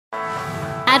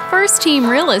First Team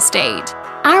Real Estate.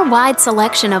 Our wide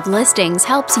selection of listings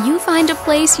helps you find a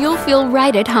place you'll feel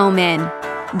right at home in.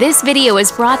 This video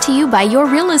is brought to you by your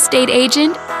real estate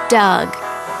agent, Doug.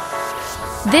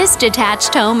 This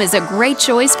detached home is a great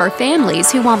choice for families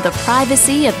who want the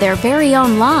privacy of their very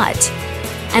own lot.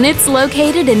 And it's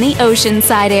located in the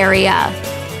Oceanside area.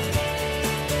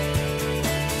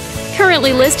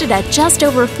 Currently listed at just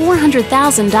over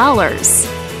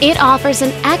 $400,000. It offers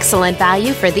an excellent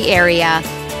value for the area.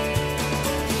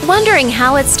 Wondering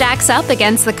how it stacks up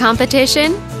against the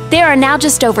competition? There are now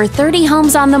just over 30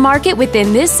 homes on the market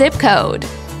within this zip code.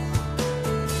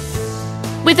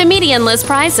 With a median list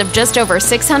price of just over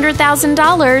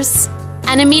 $600,000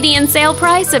 and a median sale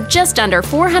price of just under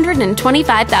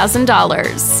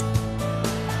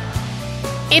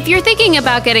 $425,000. If you're thinking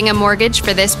about getting a mortgage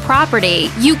for this property,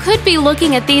 you could be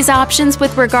looking at these options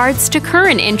with regards to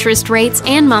current interest rates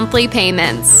and monthly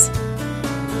payments.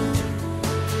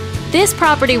 This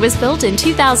property was built in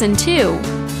 2002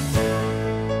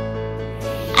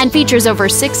 and features over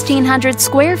 1,600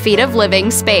 square feet of living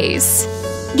space,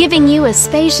 giving you a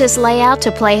spacious layout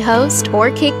to play host or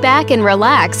kick back and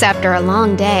relax after a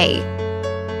long day.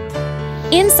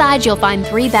 Inside, you'll find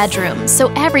 3 bedrooms, so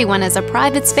everyone has a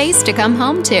private space to come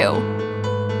home to,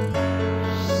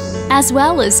 as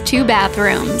well as 2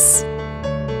 bathrooms.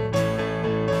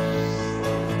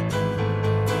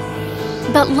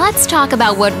 But let's talk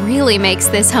about what really makes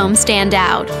this home stand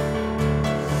out.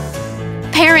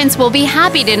 Parents will be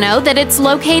happy to know that it's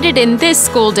located in this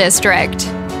school district.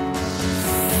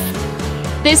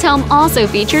 This home also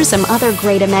features some other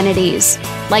great amenities,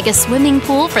 like a swimming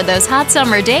pool for those hot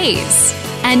summer days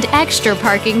and extra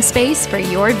parking space for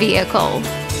your vehicle.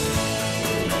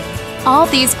 All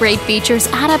these great features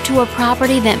add up to a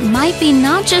property that might be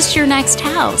not just your next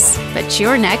house, but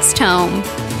your next home.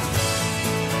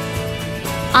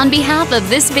 On behalf of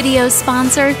this video's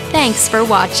sponsor, thanks for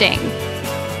watching.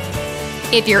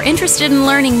 If you're interested in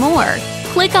learning more,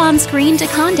 click on screen to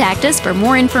contact us for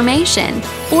more information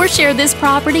or share this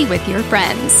property with your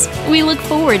friends. We look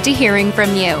forward to hearing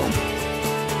from you.